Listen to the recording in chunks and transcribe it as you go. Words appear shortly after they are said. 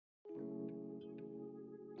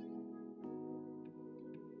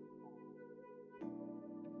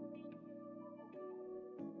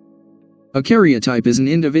A karyotype is an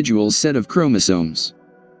individual's set of chromosomes.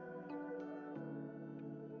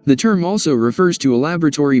 The term also refers to a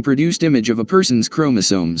laboratory-produced image of a person's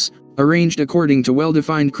chromosomes, arranged according to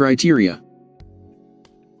well-defined criteria.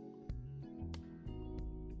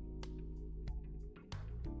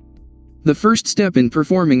 The first step in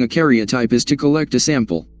performing a karyotype is to collect a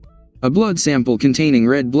sample. A blood sample containing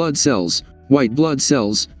red blood cells, white blood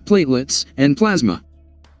cells, platelets, and plasma.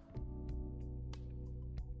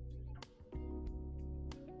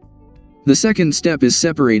 The second step is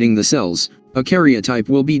separating the cells. A karyotype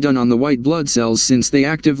will be done on the white blood cells since they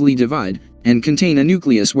actively divide, and contain a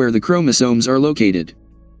nucleus where the chromosomes are located.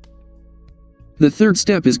 The third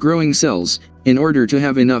step is growing cells. In order to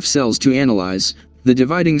have enough cells to analyze, the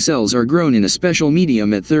dividing cells are grown in a special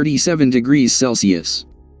medium at 37 degrees Celsius.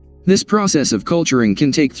 This process of culturing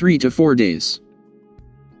can take 3 to 4 days.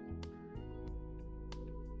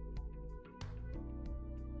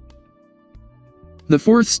 The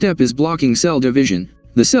fourth step is blocking cell division.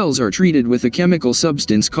 The cells are treated with a chemical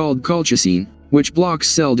substance called colchicine, which blocks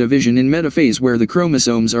cell division in metaphase where the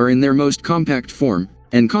chromosomes are in their most compact form,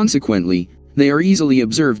 and consequently, they are easily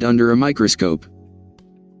observed under a microscope.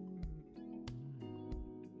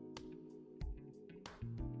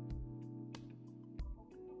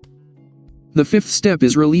 The fifth step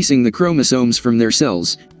is releasing the chromosomes from their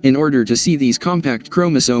cells. In order to see these compact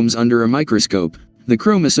chromosomes under a microscope, the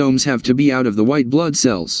chromosomes have to be out of the white blood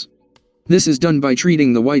cells. This is done by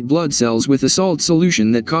treating the white blood cells with a salt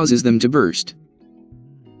solution that causes them to burst.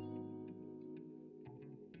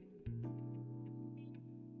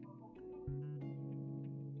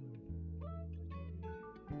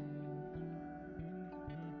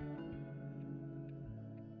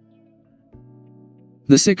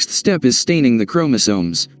 The sixth step is staining the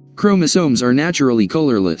chromosomes. Chromosomes are naturally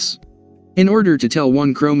colorless. In order to tell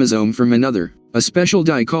one chromosome from another, a special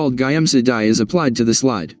dye called Giemsa dye is applied to the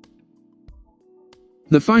slide.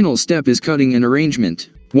 The final step is cutting and arrangement.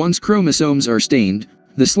 Once chromosomes are stained,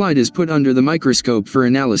 the slide is put under the microscope for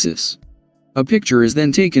analysis. A picture is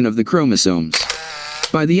then taken of the chromosomes.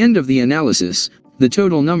 By the end of the analysis, the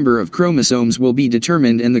total number of chromosomes will be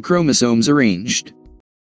determined and the chromosomes arranged.